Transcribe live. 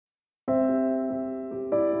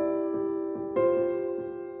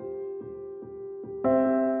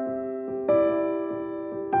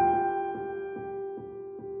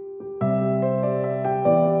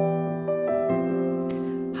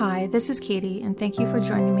this is Katie, and thank you for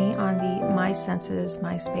joining me on the My Senses,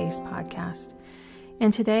 My Space podcast.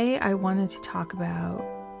 And today I wanted to talk about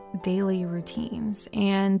daily routines,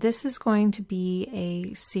 and this is going to be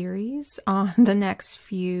a series on the next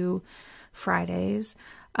few Fridays.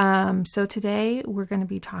 So today we're going to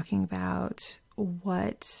be talking about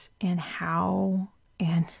what and how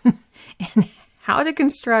and how to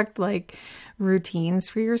construct like routines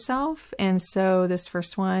for yourself. And so this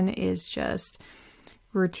first one is just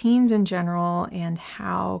routines in general and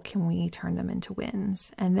how can we turn them into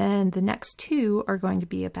wins. And then the next two are going to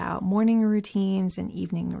be about morning routines and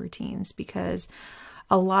evening routines, because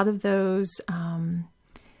a lot of those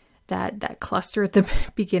that cluster at the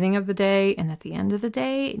beginning of the day and at the end of the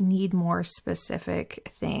day need more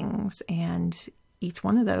specific things. And each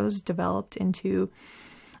one of those developed into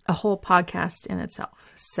a whole podcast in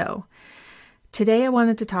itself. So today I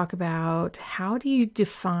wanted to talk about how do you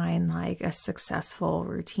define like a successful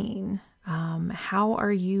routine? How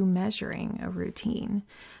are you measuring a routine?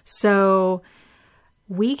 So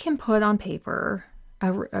we can put on paper,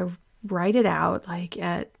 write it out, like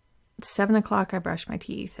at 7 o'clock, I brush my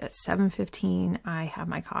teeth. At 7:15, I have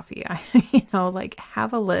my coffee. I, like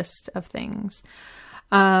have a list of things,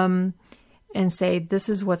 and say, this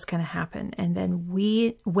is what's going to happen. And then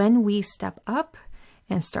when we step up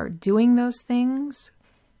and start doing those things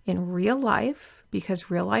in real life,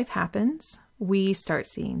 because real life happens, we start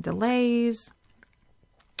seeing delays.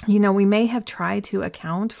 We may have tried to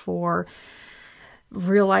account for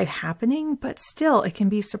real life happening, but still it can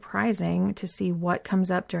be surprising to see what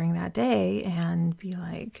comes up during that day and be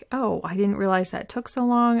like, oh, I didn't realize that took so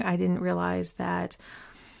long. I didn't realize that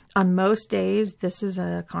on most days this is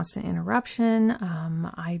a constant interruption.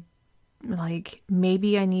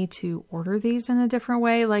 Maybe I need to order these in a different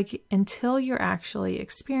way. Like, until you're actually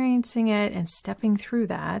experiencing it and stepping through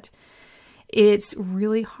that, it's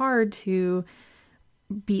really hard to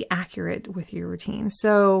be accurate with your routine.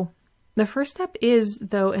 So the first step is,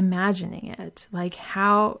 though, imagining it,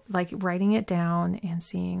 writing it down and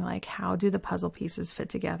seeing how do the puzzle pieces fit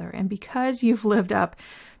together. And because you've lived up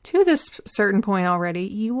to this certain point already,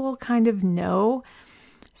 you will kind of know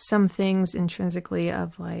some things intrinsically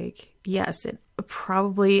of yes, it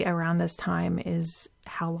probably around this time is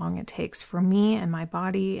how long it takes for me and my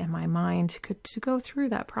body and my mind to go through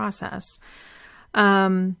that process.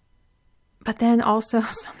 But then also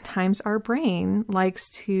sometimes our brain likes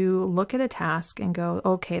to look at a task and go,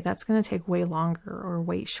 okay, that's going to take way longer or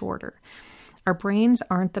way shorter. Our brains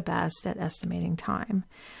aren't the best at estimating time.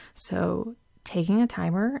 So taking a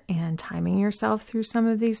timer and timing yourself through some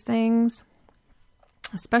of these things,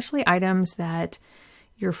 especially items that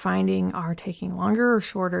you're finding are taking longer or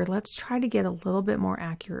shorter, let's try to get a little bit more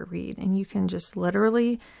accurate read. And you can just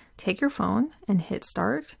literally take your phone and hit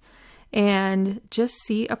start and just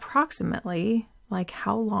see approximately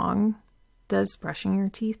how long does brushing your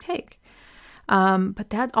teeth take. But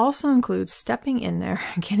that also includes stepping in there,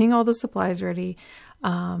 getting all the supplies ready,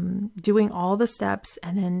 doing all the steps,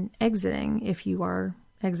 and then exiting if you are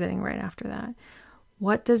exiting right after that.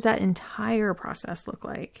 What does that entire process look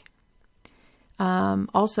like?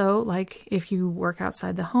 Also, if you work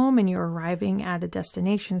outside the home and you're arriving at a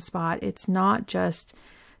destination spot, it's not just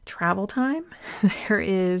travel time. There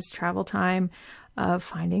is travel time of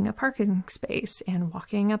finding a parking space and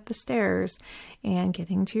walking up the stairs and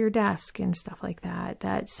getting to your desk and stuff like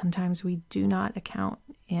that sometimes we do not account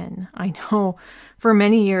in. I know for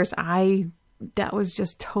many years, that was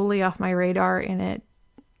just totally off my radar, and it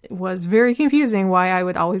was very confusing why I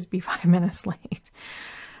would always be 5 minutes late.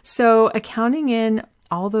 So accounting in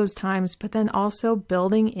all those times, but then also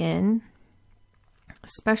building in,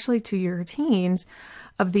 especially to your routines,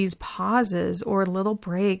 of these pauses or little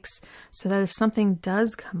breaks, so that if something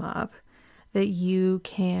does come up, that you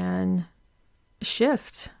can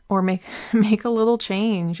shift or make a little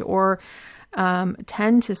change or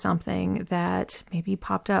tend to something that maybe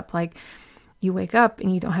popped up. Like, you wake up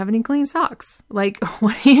and you don't have any clean socks. What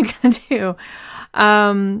are you going to do?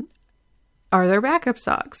 Are there backup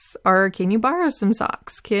socks? Or can you borrow some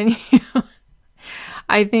socks? Can you?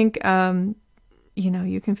 I think,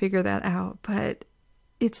 you can figure that out. But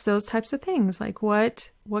it's those types of things.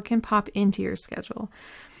 What can pop into your schedule?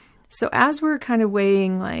 So as we're kind of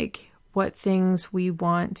weighing what things we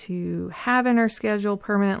want to have in our schedule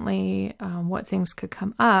permanently, what things could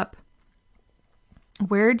come up,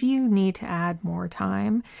 where do you need to add more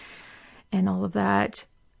time and all of that?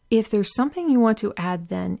 If there's something you want to add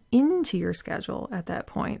then into your schedule at that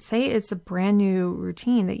point, say it's a brand new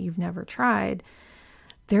routine that you've never tried,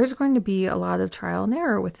 there's going to be a lot of trial and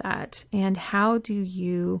error with that. And how do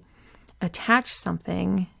you attach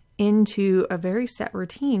something into a very set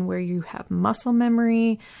routine where you have muscle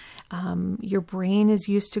memory. Your brain is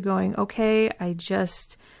used to going, okay, I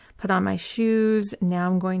just put on my shoes. Now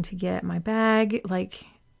I'm going to get my bag. Like,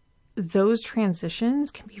 those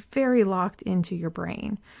transitions can be very locked into your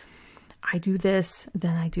brain. I do this,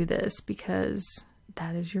 then I do this, because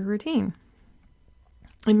that is your routine.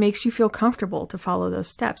 It makes you feel comfortable to follow those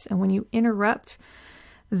steps. And when you interrupt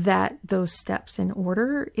those steps in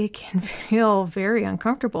order, it can feel very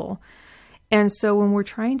uncomfortable. And so when we're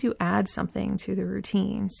trying to add something to the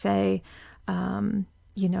routine, say,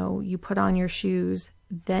 you put on your shoes,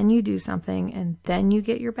 then you do something, and then you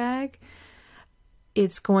get your bag,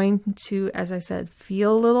 it's going to, as I said,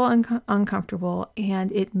 feel a little uncomfortable, and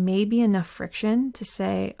it may be enough friction to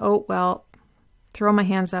say, oh, well, throw my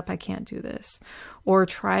hands up, I can't do this. Or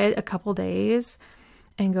try it a couple days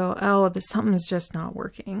and go, oh, something's just not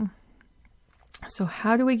working. So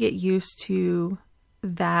how do we get used to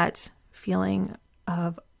that feeling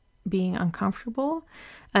of being uncomfortable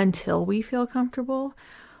until we feel comfortable?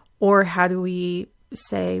 Or how do we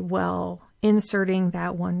say, well, inserting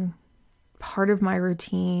that one part of my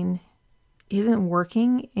routine isn't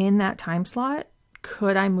working in that time slot?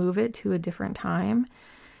 Could I move it to a different time?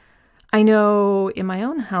 I know in my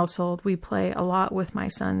own household, we play a lot with my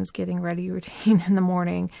son's getting ready routine in the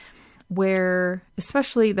morning, where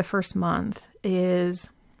especially the first month is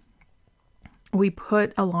we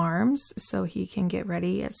put alarms so he can get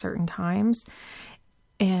ready at certain times.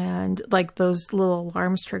 And like those little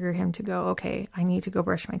alarms trigger him to go, okay, I need to go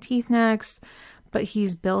brush my teeth next. But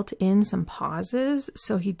he's built in some pauses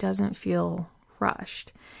so he doesn't feel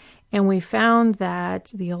rushed. And we found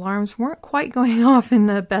that the alarms weren't quite going off in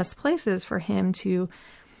the best places for him to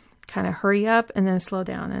kind of hurry up and then slow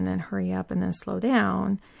down, and then hurry up and then slow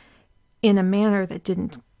down in a manner that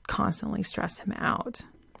didn't constantly stress him out.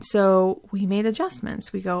 So we made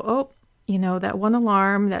adjustments. We go, oh, that one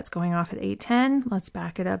alarm that's going off at 8:10, let's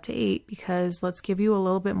back it up to 8, because let's give you a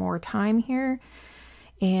little bit more time here.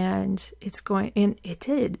 And it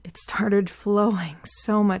started flowing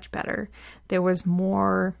so much better. There was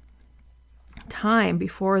more time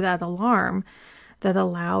before that alarm that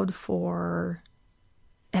allowed for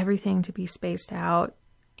everything to be spaced out.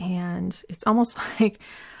 And it's almost like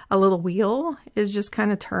a little wheel is just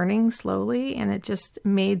kind of turning slowly. And it just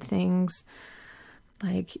made things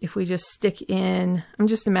like, if we just stick in, I'm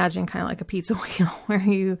just imagining kind of like a pizza wheel where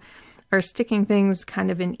you are sticking things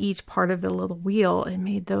kind of in each part of the little wheel. It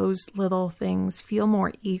made those little things feel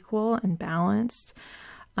more equal and balanced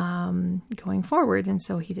going forward. And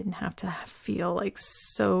so he didn't have to feel like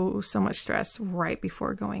so much stress right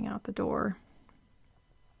before going out the door.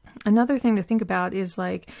 Another thing to think about is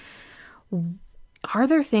like, are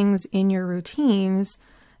there things in your routines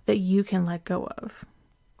that you can let go of?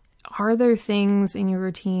 Are there things in your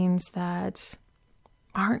routines that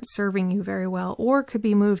aren't serving you very well, or could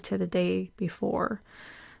be moved to the day before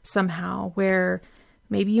somehow, where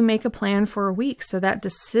maybe you make a plan for a week, so that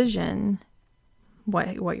decision,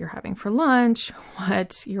 what you're having for lunch,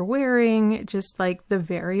 what you're wearing, just like the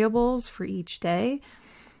variables for each day,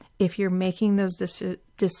 if you're making those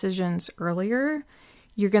decisions earlier,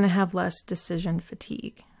 you're going to have less decision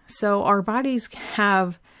fatigue. So our bodies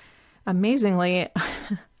have, amazingly,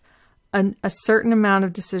 a certain amount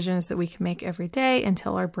of decisions that we can make every day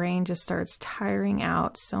until our brain just starts tiring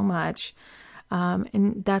out so much.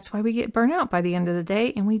 And that's why we get burnt out by the end of the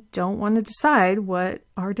day, and we don't want to decide what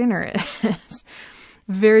our dinner is.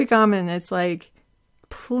 Very common. It's like,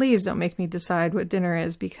 please don't make me decide what dinner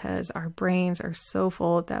is, because our brains are so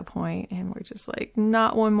full at that point, and we're just like,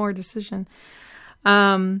 not one more decision.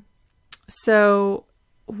 So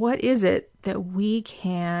what is it that we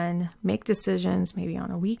can make decisions maybe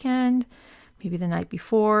on a weekend, maybe the night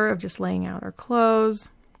before, of just laying out our clothes?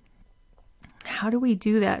 How do we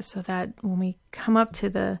do that so that when we come up to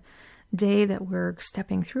the day that we're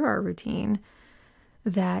stepping through our routine,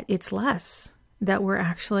 that it's less, that we're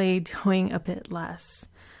actually doing a bit less?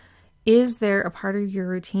 Is there a part of your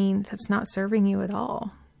routine that's not serving you at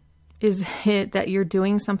all? Is it that you're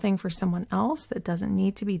doing something for someone else that doesn't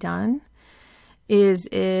need to be done? Is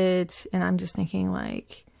it, and I'm just thinking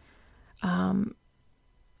like, are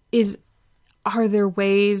there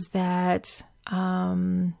ways that,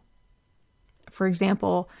 for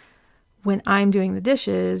example, when I'm doing the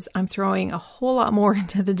dishes, I'm throwing a whole lot more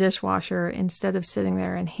into the dishwasher instead of sitting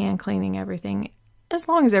there and hand cleaning everything, as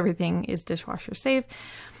long as everything is dishwasher safe.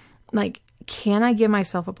 Like, can I give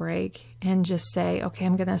myself a break and just say, okay,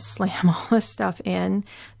 I'm going to slam all this stuff in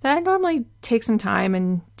that I normally take some time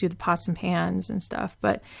and do the pots and pans and stuff,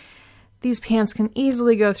 but these pans can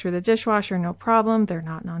easily go through the dishwasher, no problem. They're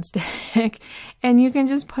not nonstick. And you can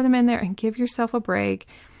just put them in there and give yourself a break,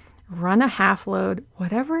 run a half load,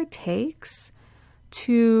 whatever it takes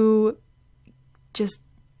to just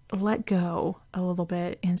let go a little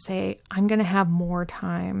bit and say, I'm going to have more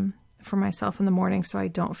time for myself in the morning so I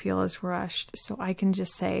don't feel as rushed. So I can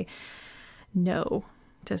just say no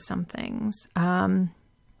to some things.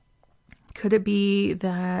 Could it be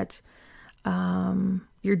that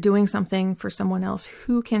you're doing something for someone else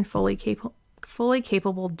who can fully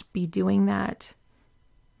capable to be doing that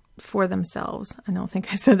for themselves? I don't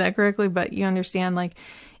think I said that correctly, but you understand, like,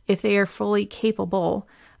 if they are fully capable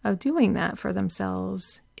of doing that for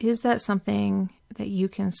themselves, is that something that you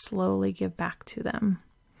can slowly give back to them?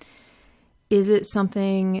 Is it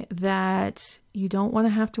something that you don't want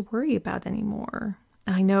to have to worry about anymore?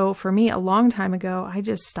 I know for me, a long time ago, I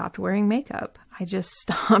just stopped wearing makeup. I just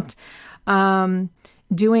stopped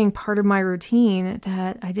doing part of my routine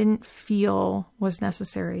that I didn't feel was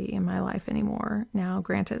necessary in my life anymore. Now,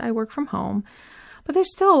 granted, I work from home, but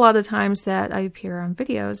there's still a lot of times that I appear on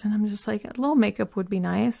videos and I'm just like, a little makeup would be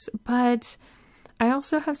nice, but I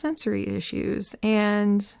also have sensory issues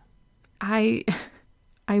and I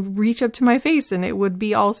reach up to my face and it would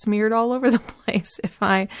be all smeared all over the place if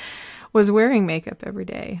I was wearing makeup every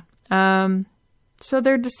day. So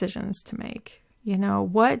there are decisions to make. You know,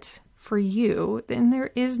 what for you, and there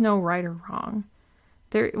is no right or wrong.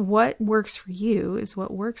 What works for you is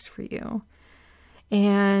what works for you.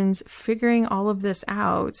 And figuring all of this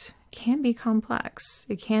out can be complex.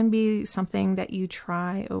 It can be something that you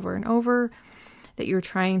try over and over, that you're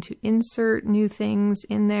trying to insert new things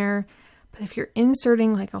in there. But if you're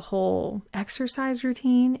inserting like a whole exercise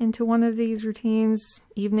routine into one of these routines,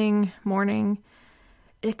 evening, morning,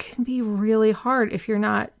 it can be really hard if you're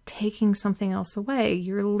not taking something else away.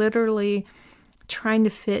 You're literally trying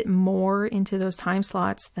to fit more into those time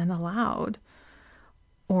slots than allowed.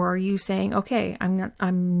 Or are you saying, okay,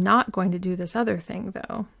 I'm not going to do this other thing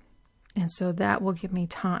though. And so that will give me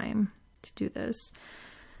time to do this.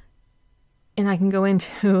 And I can go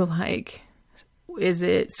into like, is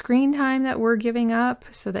it screen time that we're giving up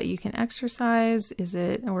so that you can exercise? Is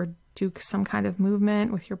it, or do some kind of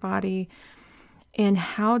movement with your body? And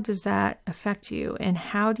how does that affect you? And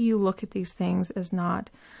how do you look at these things as not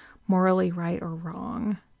morally right or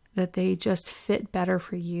wrong? That they just fit better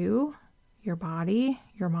for you, your body,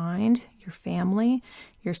 your mind, your family,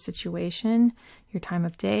 your situation, your time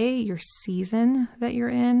of day, your season that you're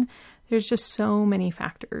in. There's just so many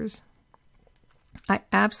factors. I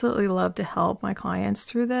absolutely love to help my clients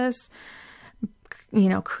through this, you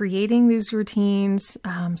know, creating these routines,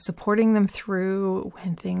 supporting them through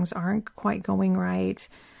when things aren't quite going right,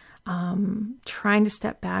 trying to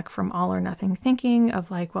step back from all or nothing thinking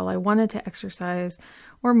of like, well, I wanted to exercise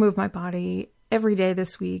or move my body every day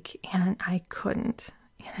this week and I couldn't.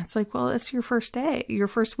 And it's like, well, it's your first day, your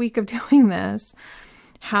first week of doing this.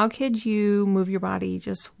 How could you move your body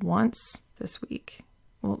just once this week?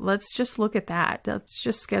 Well, let's just look at that. Let's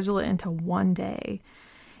just schedule it into one day.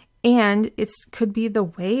 And it could be the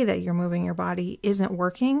way that you're moving your body isn't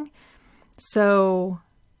working. So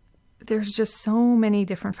there's just so many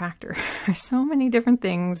different factors, so many different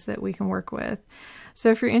things that we can work with.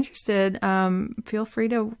 So if you're interested, feel free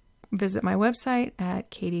to visit my website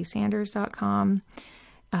at katiesanders.com,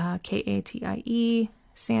 Katie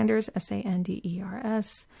Sanders,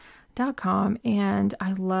 SANDERS.com. And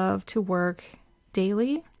I love to work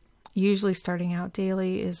daily. Usually starting out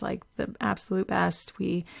daily is like the absolute best.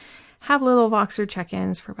 We have little Voxer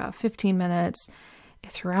check-ins for about 15 minutes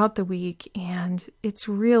throughout the week. And it's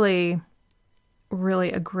really,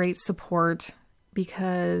 really a great support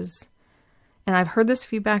because, and I've heard this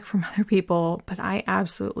feedback from other people, but I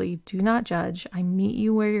absolutely do not judge. I meet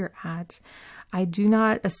you where you're at. I do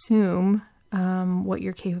not assume what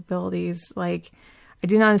your capabilities, like, I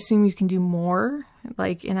do not assume you can do more,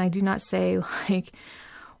 like, and I do not say like,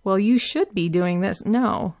 well, you should be doing this.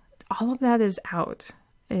 No, all of that is out.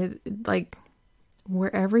 Like,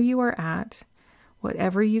 wherever you are at,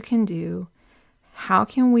 whatever you can do, how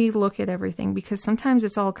can we look at everything? Because sometimes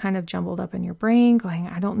it's all kind of jumbled up in your brain going,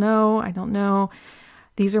 I don't know.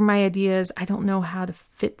 These are my ideas. I don't know how to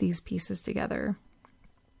fit these pieces together.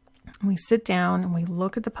 And we sit down and we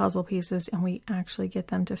look at the puzzle pieces and we actually get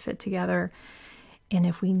them to fit together. And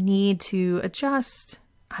if we need to adjust,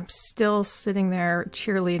 I'm still sitting there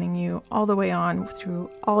cheerleading you all the way on through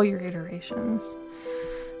all your iterations.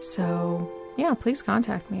 So yeah, please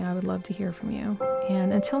contact me. I would love to hear from you.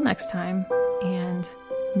 And until next time, and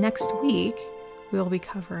next week, we'll be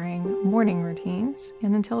covering morning routines.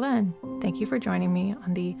 And until then, thank you for joining me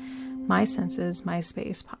on the My Senses, My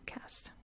Space podcast.